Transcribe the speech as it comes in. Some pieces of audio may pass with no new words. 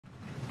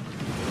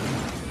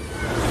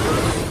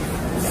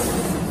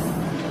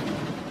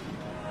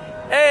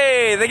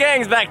Hey, the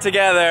gang's back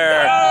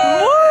together.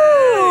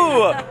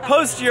 Woo!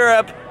 Post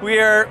Europe,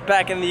 we're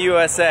back in the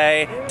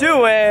USA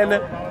doing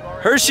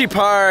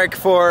Hersheypark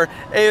for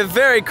a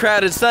very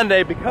crowded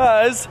Sunday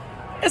because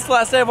it's the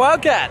last day of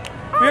Wildcat.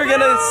 We're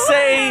gonna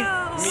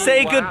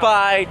say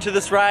goodbye to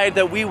this ride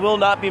that we will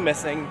not be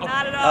missing.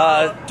 Not at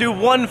all. Do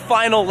one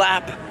final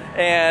lap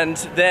and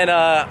then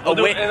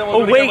await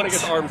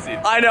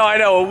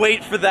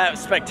for that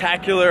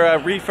spectacular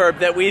refurb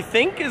that we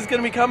think is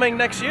going to be coming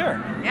next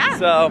year. Yeah.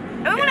 So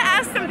and we want to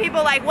ask some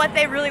people like what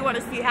they really want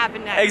to see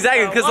happen next.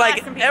 Exactly, because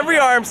like every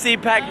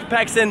RMC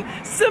packs in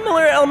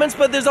similar elements,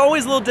 but there's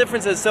always little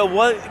differences. So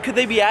what could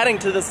they be adding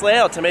to this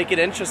layout to make it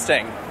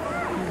interesting?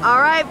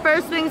 All right,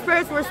 first things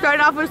first, we're starting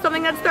off with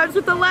something that starts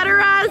with the letter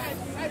S.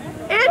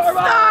 It's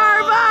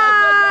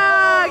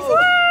Starbucks! Woo!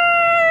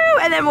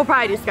 And then we'll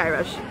probably do Sky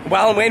Rush.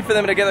 While I'm waiting for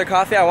them to get their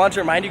coffee, I want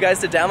to remind you guys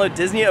to download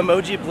Disney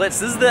Emoji Blitz.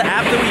 This is the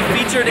app that we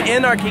featured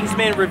in our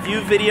Kingsman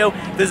review video.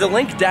 There's a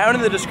link down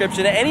in the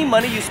description. Any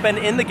money you spend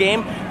in the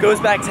game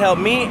goes back to help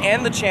me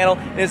and the channel.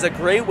 It is a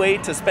great way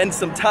to spend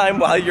some time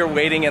while you're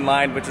waiting in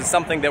line, which is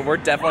something that we're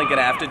definitely going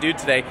to have to do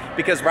today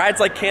because rides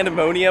like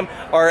Candemonium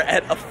are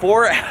at a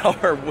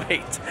 4-hour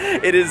wait.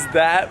 It is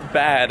that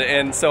bad,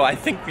 and so I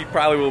think we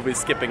probably will be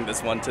skipping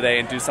this one today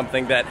and do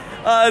something that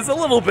is a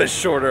little bit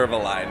shorter of a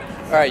line.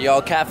 All right,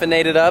 y'all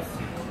caffeinated up?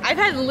 I've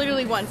had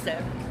literally one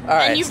sip. All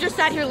right. And you've just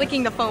sat here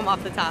licking the foam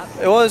off the top.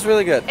 It was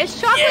really good.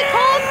 It's chocolate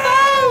cold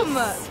foam!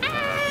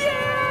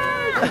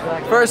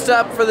 First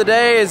up for the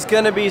day is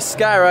gonna be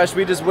Sky Rush.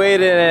 We just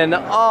waited and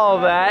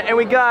all that, and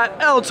we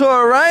got El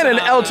Toro Ryan and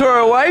El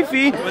Toro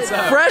Wifey,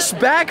 fresh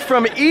back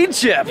from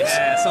Egypt.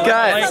 Yeah,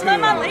 guys,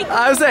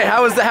 I was saying,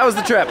 how was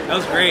the trip? That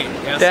was great.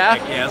 Yeah.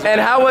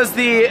 And how was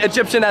the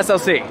Egyptian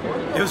SLC?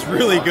 It was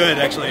really good,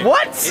 actually.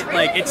 What?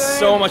 It's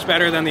so much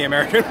better than the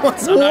American one.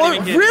 So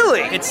what?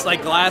 Really? It's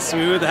like glass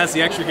smooth. It has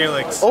the extra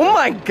helix. Oh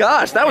my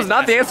gosh, that was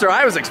not the answer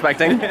I was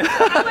expecting.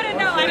 I wouldn't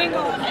know. I didn't go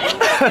on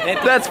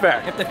it. That's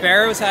fair. If the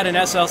Pharaohs had an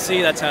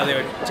SLC, that's how they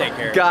would take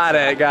care of it. Got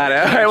it. All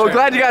right, well,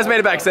 glad you guys made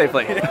it back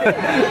safely. All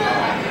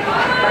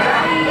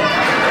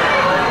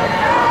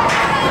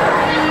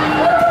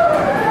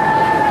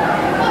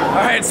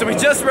right, so we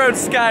just rode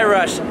Sky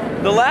Rush.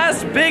 The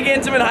last big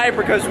intimate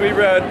hypercoaster we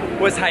rode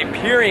was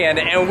Hyperion,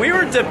 and we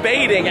were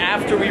debating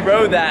after we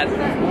rode that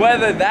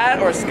whether that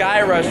or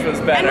Sky Rush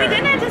was better. And we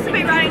didn't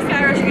anticipate riding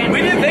Sky Rush again.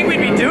 We didn't think we'd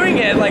be doing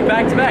it like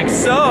back to back.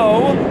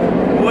 So,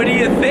 what do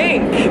you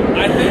think?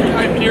 I think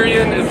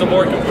Hyperion is the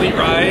more complete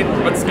ride,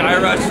 but Sky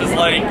Rush is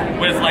like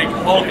with like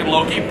Hulk and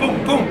Loki,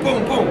 boom, boom,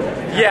 boom, boom.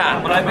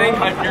 Yeah. But I think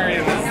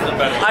Hyperion is the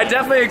better. I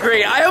definitely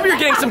agree. I hope you're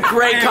getting some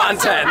great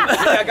content.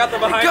 I got the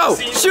behind Go,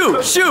 the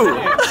scenes. shoot.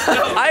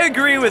 I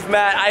agree with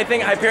Matt. I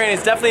think Hyperion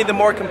is definitely the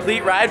more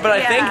complete ride, but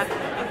I think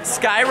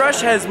Sky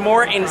Rush has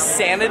more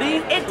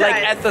insanity. It does. Like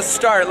at the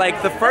start, like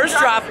the first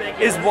drop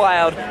is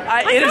wild.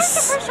 The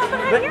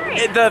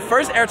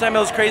first airtime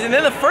hill is crazy, and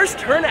then the first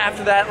turn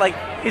after that, like,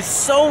 is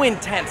so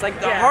intense. Like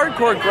the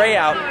hardcore gray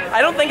out. I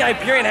don't think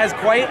Hyperion has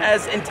quite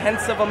as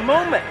intense of a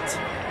moment.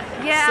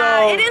 Yeah,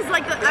 so, it is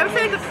like I would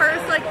say the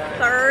first like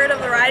third of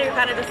the ride you're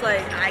kind of just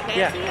like I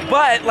can't see.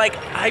 But like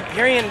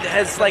Hyperion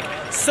has like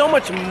so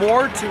much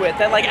more to it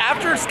that like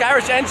after Sky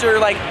Rush ends you're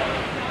like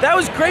that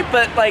was great,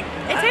 but like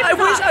I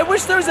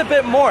wish there was a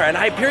bit more, and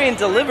Hyperion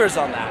delivers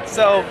on that.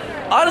 So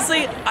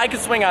honestly, I could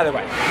swing either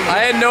way. I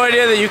had no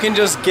idea that you can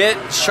just get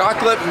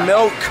chocolate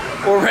milk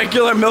or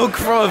regular milk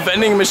from a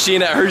vending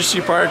machine at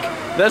Hersheypark.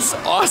 That's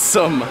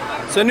awesome.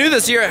 So new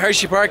this year at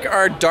Hersheypark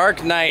are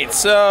dark nights.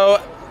 So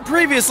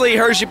previously,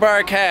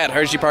 Hersheypark had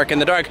Hersheypark in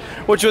the Dark,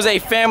 which was a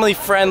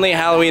family-friendly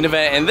Halloween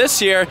event, and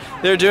this year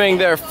they're doing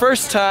their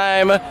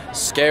first-time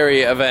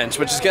scary event,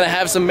 which is going to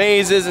have some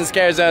mazes and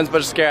scare zones,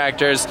 bunch of scare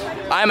actors.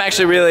 I'm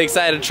actually really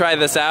excited to try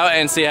this out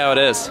and see how it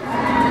is.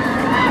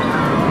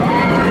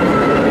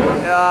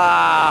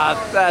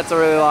 That's a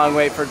really long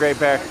wait for Great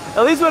Bear.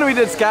 At least when we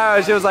did Sky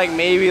Rush, it was like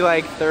maybe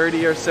like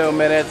 30 or so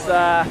minutes.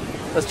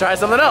 Let's try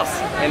something else.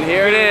 And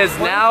here it is,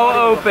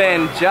 now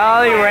open,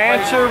 Jolly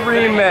Rancher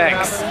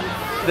Remix.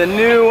 The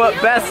new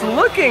best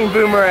looking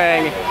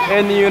boomerang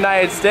in the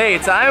United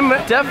States. I'm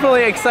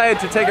definitely excited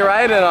to take a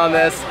ride in on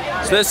this.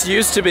 So this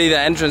used to be the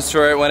entrance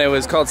for it when it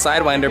was called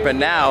Sidewinder, but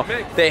now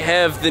they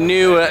have the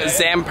new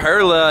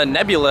Zamperla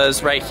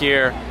Nebulas right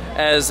here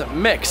as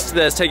mixed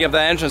that's taking up the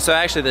entrance. So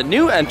actually the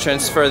new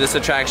entrance for this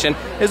attraction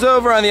is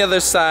over on the other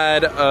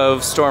side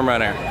of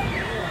Stormrunner.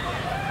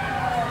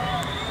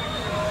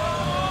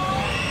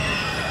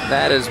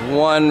 That is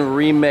one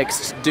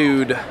remixed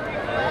dude.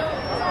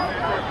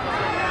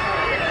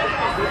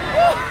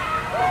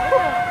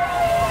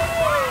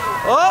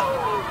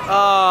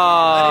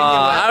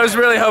 I was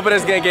really hoping it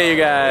was gonna get you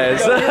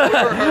guys.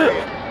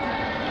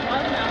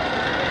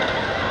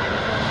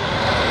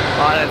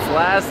 On its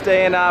last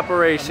day in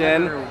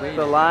operation,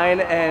 the line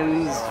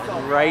ends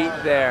right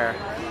there.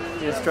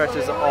 It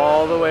stretches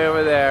all the way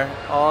over there,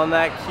 all in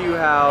that Q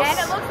house. And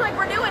it looks like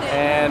we're doing it.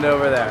 And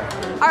over there.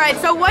 All right,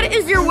 so what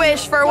is your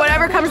wish for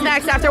whatever comes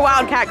next after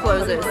Wildcat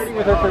closes?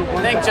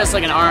 I think just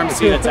like an arm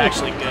seat that's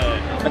actually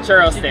good. A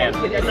churro stand.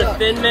 It's a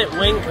Thin Mint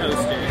wing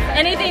coaster.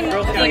 Anything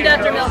themed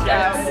after Milk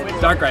Ducks.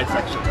 Dark ride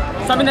section.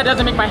 Something that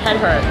doesn't make my head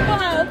hurt.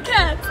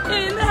 Wildcats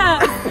in the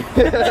house.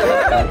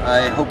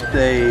 I hope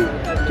they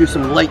do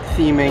some light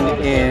theming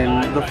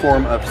in the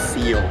form of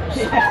seals.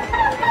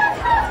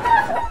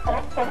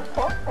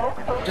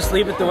 Just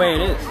leave it the way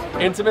it is.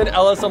 Intimate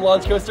LSM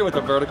launch coaster with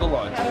a vertical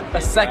launch.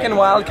 A second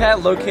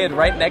Wildcat located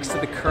right next to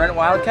the current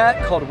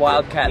Wildcat called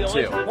Wildcat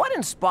 2. What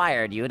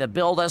inspired you to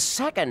build a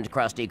second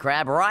Krusty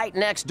Krab right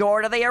next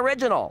door to the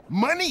original?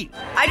 Money!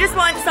 I just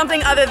want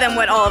something other than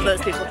what all of those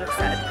people just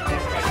said.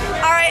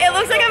 All right, it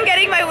looks like I'm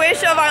getting my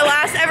wish of our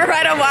last ever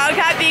ride on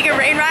Wildcat being a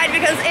rain ride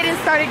because it is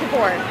starting to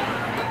pour.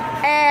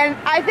 And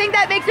I think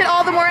that makes it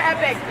all the more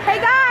epic. Hey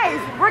guys,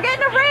 we're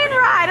getting a rain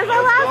ride as our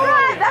last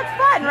ride. That's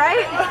fun,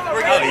 right?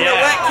 We're getting the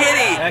wet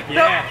kitty. Heck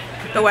yeah.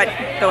 The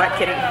wet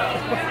kitty.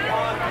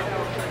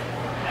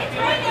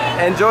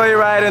 Enjoy your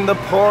ride in the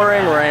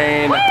pouring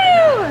rain. Woo!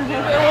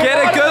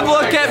 Get a good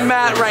look at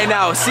Matt right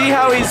now. See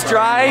how he's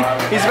dry?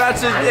 He's about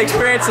to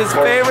experience his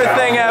favorite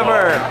thing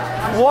ever.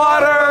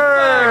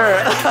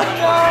 Water!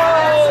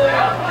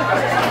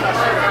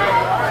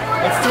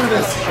 Let's do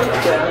this.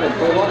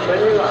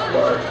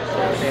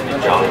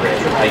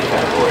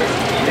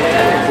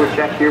 We'll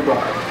check your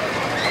bar.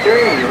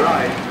 During your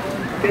ride,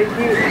 thank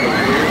you.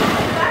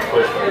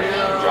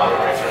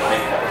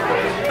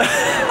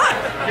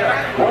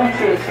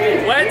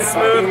 Wet,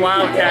 smooth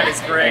Wildcat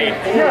is great.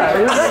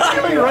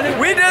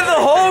 We did the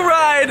whole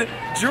ride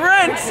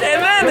drenched,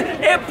 and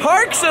then it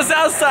parks us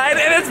outside,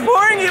 and it's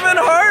pouring even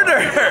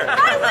harder.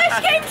 My wish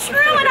came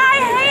true, and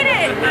I hate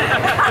it.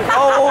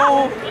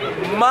 Oh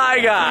my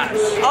gosh.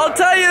 I'll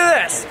tell you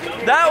this,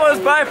 that was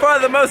by far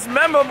the most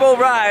memorable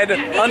ride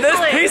on this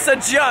piece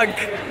of junk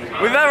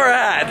we've ever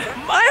had.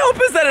 My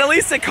hope is that at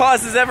least it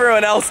causes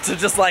everyone else to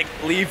just like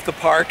leave the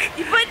park.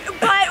 But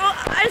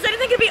is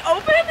anything gonna be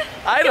open?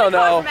 I don't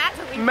know.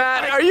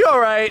 Matt, are you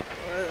alright?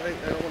 I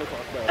don't want to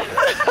talk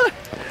about it.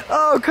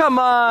 Oh, come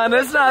on,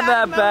 it's not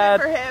that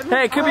bad.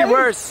 Hey, it could be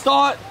worse.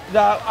 Thought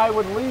that I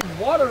would leave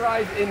water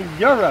rides in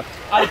Europe.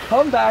 I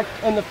come back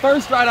and the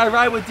first ride I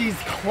ride with these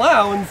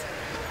clowns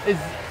is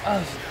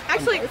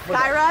Actually,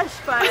 Sky Rush,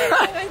 but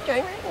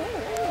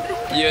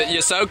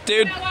You soaked,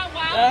 dude?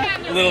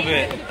 A little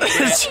bit.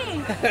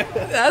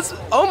 That's,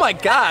 oh my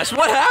gosh,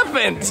 what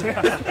happened? it's a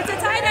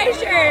tie-dye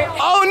shirt.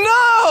 Oh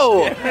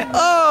no!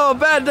 Oh,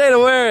 bad day to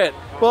wear it.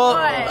 Well,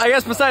 I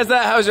guess besides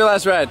that, how was your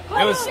last ride?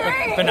 It was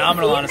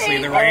phenomenal, honestly.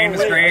 The rain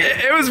was great.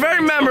 It was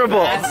very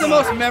memorable. It's the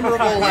most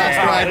memorable last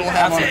ride we'll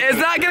have on. It's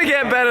not gonna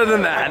get better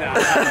than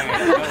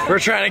that. We're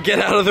trying to get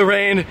out of the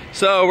rain,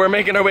 so we're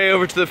making our way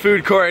over to the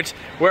food court,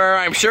 where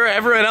I'm sure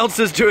everyone else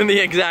is doing the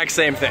exact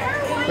same thing.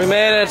 We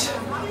made it.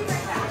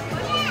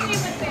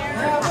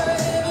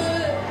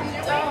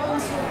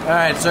 All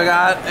right, so I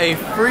got a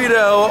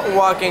Frito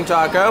walking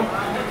taco.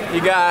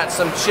 You got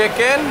some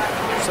chicken,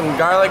 some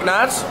garlic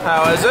nuts.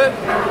 How is it?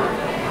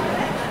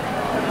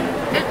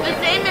 It's the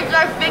same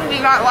exact thing we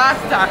got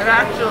last time,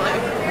 actually.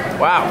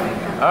 Wow.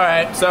 All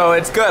right, so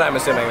it's good, I'm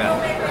assuming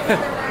then.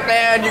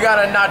 And you got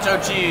a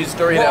nacho cheese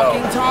Dorito.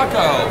 walking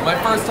taco. My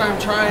first time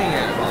trying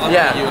it. I'll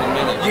Yeah. you in a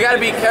minute. You gotta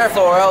be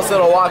careful or else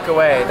it'll walk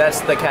away. That's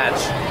the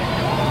catch.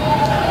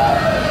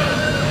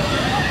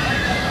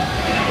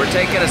 We're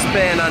taking a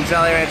spin on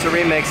Jolly Rancher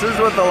Remix. This is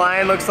what the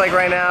line looks like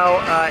right now.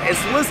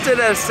 It's listed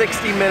as a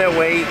 60-minute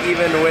wait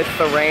even with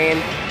the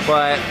rain,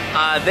 but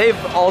they've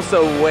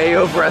also way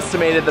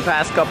overestimated the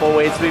past couple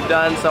waits we've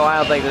done, so I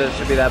don't think this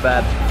should be that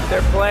bad.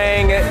 They're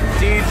playing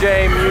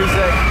DJ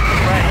music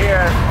right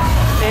here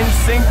in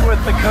sync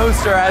with the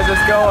coaster as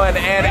it's going,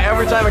 and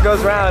every time it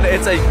goes around,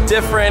 it's a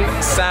different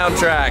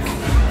soundtrack.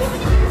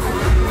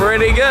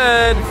 Pretty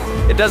good.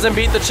 It doesn't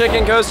beat the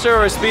Chicken Coaster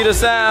or Speed of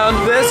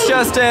Sound. This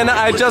just in,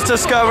 I just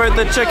discovered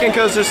the Chicken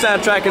Coaster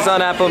soundtrack is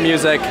on Apple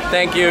Music.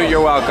 Thank you,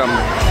 you're welcome.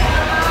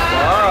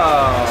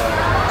 Whoa.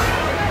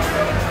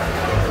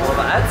 Well,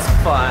 that's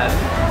fun.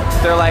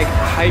 They're like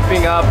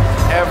hyping up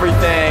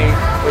everything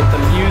with the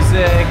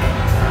music.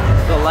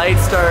 The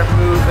lights start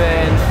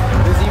moving.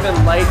 There's even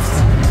lights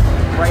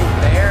right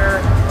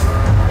there.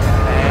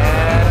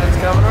 And it's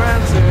coming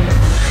around soon.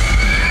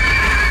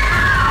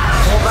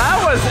 Well,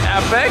 that was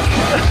epic.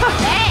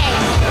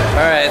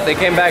 Alright, they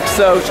came back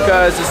soaked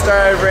because it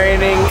started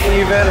raining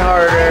even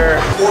harder.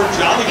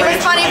 It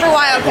was funny for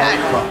Wildcat.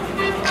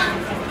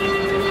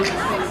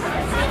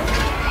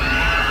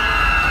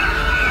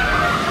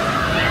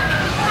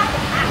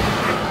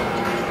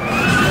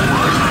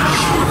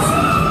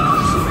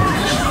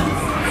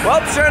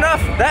 Well, sure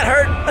enough, that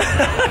hurt.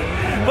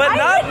 But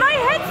I hit my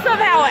head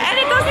somehow, and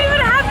it doesn't even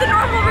have the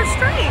normal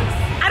restraints.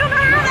 I don't know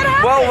how that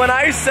happened. Well, when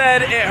I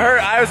said it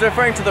hurt, I was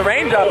referring to the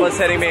rain droplets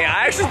hitting me.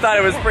 I actually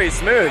thought it was pretty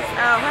smooth.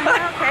 Oh,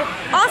 okay.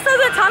 Also,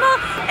 the tunnel,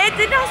 it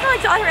did not smell like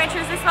Jolly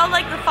Ranchers, they smelled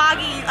like the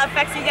foggy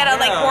effects you get at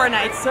like horror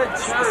nights. It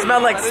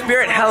smelled like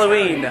Spirit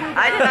Halloween.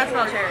 I did not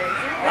smell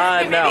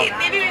cherries. No.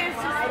 Maybe it's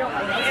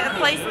just the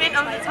placement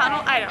of the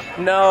tunnel. I don't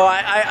know. No,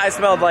 I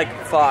smelled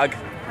like fog.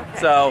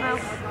 So,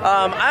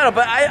 I don't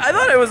know, but I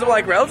thought it was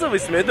like relatively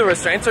smooth. The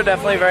restraints are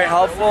definitely very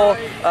helpful.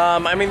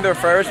 I mean, the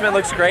refurbishment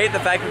looks great. The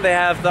fact that they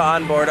have the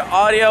onboard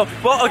audio.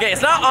 Well, okay,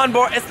 it's not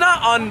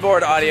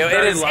onboard audio.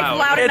 It is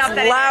loud it's enough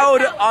that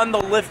loud on the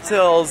lift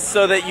hills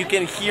so that you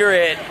can hear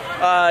it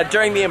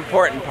during the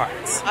important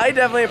parts. I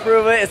definitely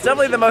approve it. It's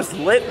definitely the most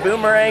lit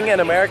boomerang in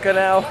America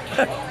now.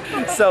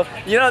 So,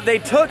 you know, they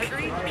took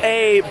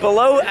a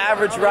below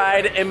average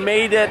ride and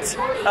made it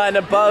an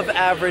above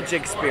average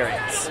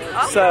experience.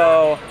 Okay.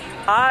 So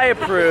I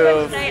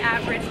approve.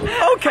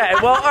 Okay,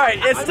 well, all right.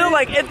 It's still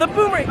like the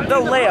boomerang, the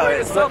layout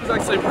is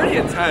actually pretty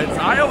intense.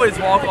 I always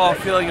walk off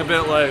feeling a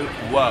bit like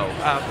whoa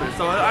after,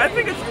 so I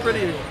think it's a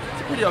pretty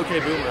okay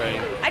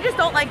boomerang. I just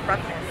don't like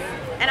roughness.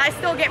 And I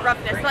still get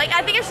roughness. Like,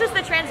 I think it's just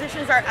the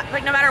transitions are,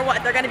 like, no matter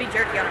what, they're going to be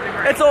jerky on a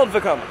boomerang. It's old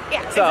Vekoma. Yeah,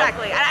 so.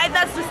 Exactly.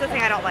 That's just the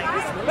thing I don't like. But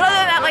other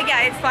than that, like,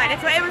 yeah, it's fine.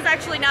 It was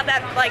actually not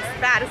that, like,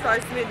 bad as far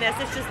as smoothness.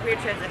 It's just weird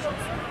transitions.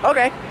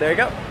 Okay, there you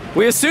go.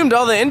 We assumed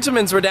all the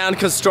Intamins were down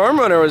because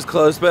Stormrunner was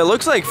closed, but it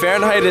looks like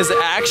Fahrenheit is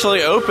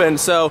actually open.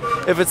 So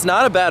if it's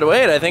not a bad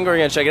wait, I think we're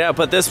going to check it out.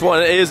 But this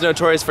one is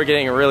notorious for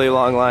getting really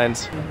long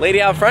lines.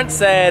 Lady out front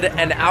said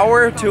an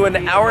hour to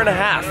an hour and a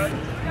half.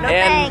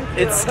 And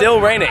it's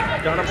still raining.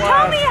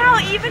 Tell me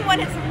how even when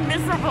it's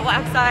miserable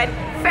outside,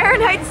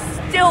 Fahrenheit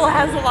still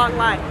has a long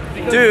line.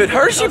 Dude,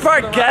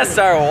 Hersheypark guests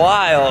are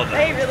wild.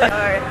 They really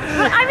are.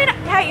 But I mean,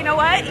 hey, you know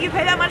what? You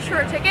pay that much for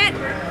a ticket,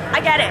 I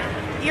get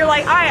it. You're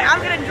like, all right,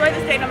 I'm gonna enjoy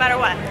this day no matter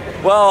what.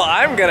 Well,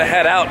 I'm gonna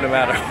head out no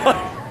matter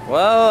what.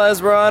 Well,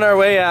 as we're on our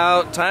way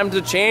out, time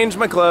to change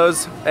my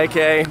clothes,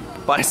 aka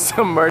buy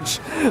some merch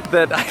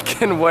that I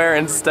can wear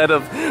instead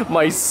of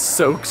my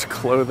soaked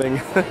clothing.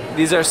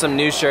 These are some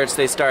new shirts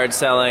they started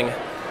selling.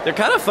 They're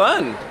kind of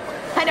fun.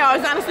 I know, I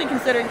was honestly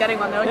considering getting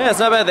one though. Yeah, it's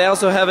not bad. They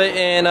also have it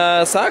in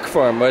sock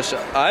form, which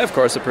I of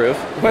course approve.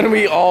 When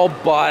we all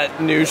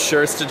bought new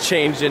shirts to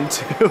change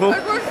into.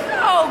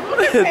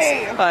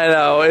 I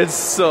know, it's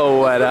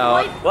so wet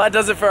out. Well, that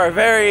does it for our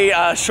very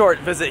short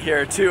visit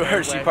here to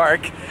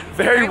Hersheypark.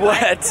 Very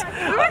wet.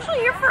 We were actually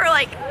here for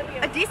like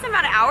a decent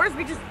amount of hours.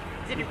 We just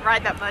didn't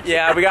ride that much.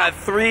 Yeah, we got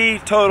 3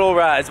 total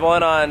rides.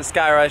 One on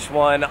Skyrush,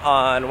 one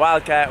on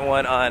Wildcat, and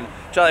one on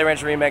Jolly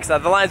Rancher Remix.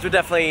 The lines were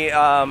definitely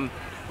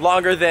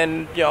longer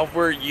than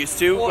we're used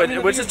to,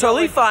 well, which is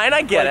totally fine.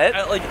 I get it.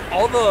 Like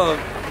all the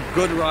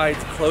good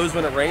rides close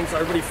when it rains, so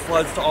everybody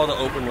floods to all the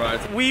open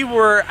rides. We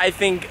were, I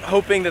think,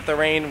 hoping that the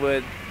rain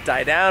would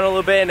die down a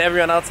little bit, and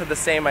everyone else had the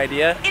same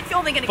idea. It's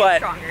only going to get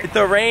stronger. But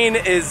the rain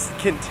is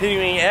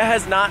continuing. It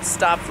has not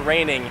stopped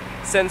raining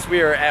since we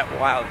were at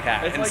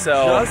Wildcat, it's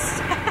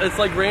it's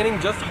like raining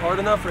just hard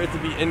enough for it to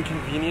be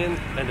inconvenient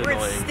and annoying.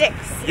 Where it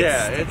sticks.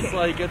 Yeah, it's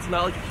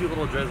not like a cute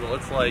little drizzle.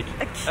 It's like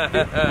a cute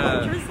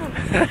little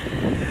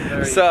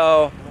drizzle.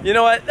 So you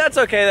know what? That's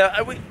okay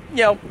though.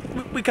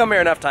 We come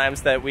here enough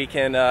times that we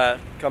can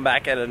come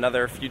back at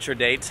another future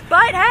date.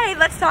 But hey,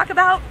 let's talk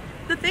about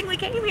the thing we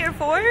came here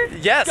for.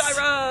 Yes.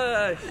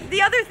 Skyrush.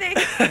 The other thing.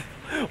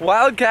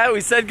 Wildcat, we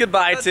said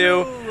goodbye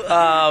to,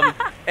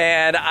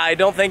 and I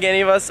don't think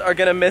any of us are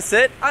gonna miss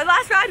it. Our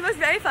last ride was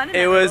very fun.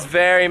 It was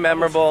very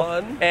memorable,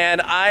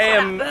 and I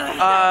am,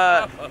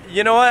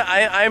 you know what?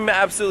 I'm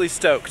absolutely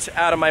stoked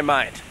out of my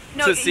mind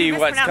to see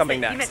what's coming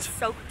next. You meant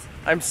soaked.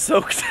 I'm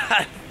soaked.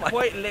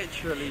 Quite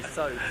literally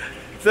soaked.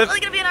 It's really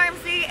gonna be an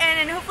RMC,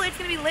 and hopefully it's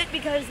gonna be lit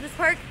because this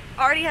park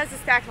already has a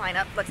stacked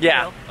lineup. Let's be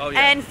real. Oh, yeah.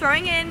 And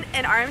throwing in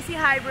an RMC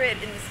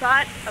hybrid in the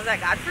spot of that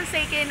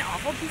godforsaken,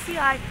 awful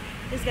PCI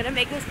is gonna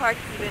make this park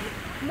even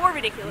more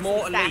ridiculous.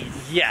 More elite.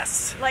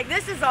 Yes. Like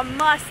this is a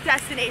must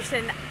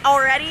destination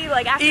already.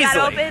 Like after that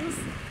opens,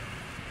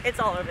 it's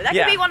all over. That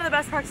could be one of the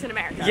best parks in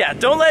America. Yeah.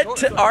 Don't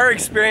let our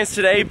experience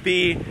today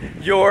be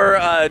your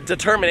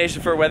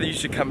determination for whether you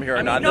should come here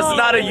or not. This is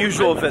not a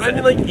usual visit. I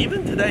mean, like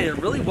even today, it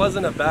really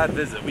wasn't a bad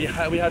visit. We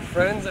had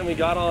friends and we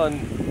got on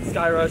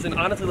Skyrush, and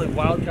honestly, like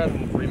Wildcat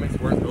and Remix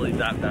weren't really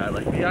that bad.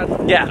 Like we had,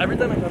 every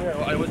time I come here,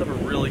 I always have a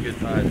really good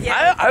time.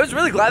 Yeah. I was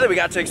really glad that we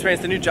got to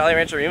experience the new Jolly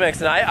Rancher Remix,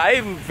 and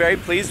I'm very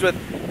pleased with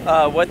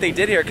what they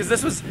did here, because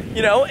this was,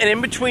 an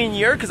in-between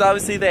year, because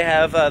obviously they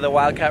have the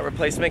Wildcat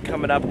replacement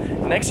coming up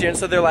next year, and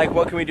so they're like,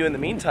 what can we do in the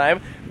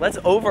meantime? Let's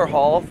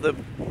overhaul the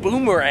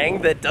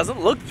boomerang that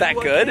doesn't look that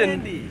good.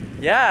 And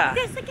yeah,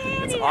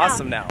 it's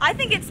awesome now. I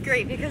think it's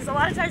great because a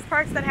lot of times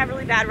parks that have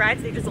really bad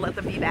rides, they just let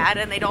them be bad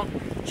and they don't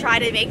try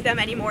to make them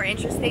any more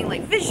interesting,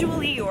 like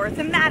visually or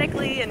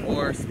thematically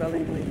or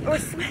smellingly or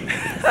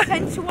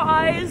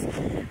scent-wise.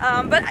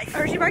 But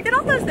Hersheypark did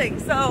all those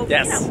things, so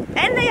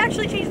and they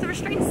actually changed the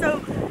restraints. So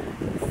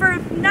for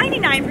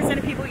 99%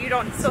 of people, you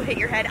don't still hit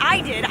your head.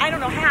 I did. I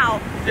don't know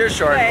how. You're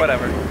short.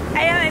 Whatever.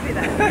 Maybe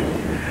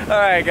that.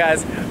 Alright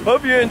guys,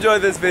 hope you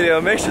enjoyed this video.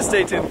 Make sure to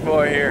stay tuned for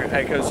more here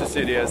at Coaster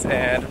Studios,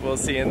 and we'll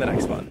see you in the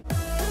next one.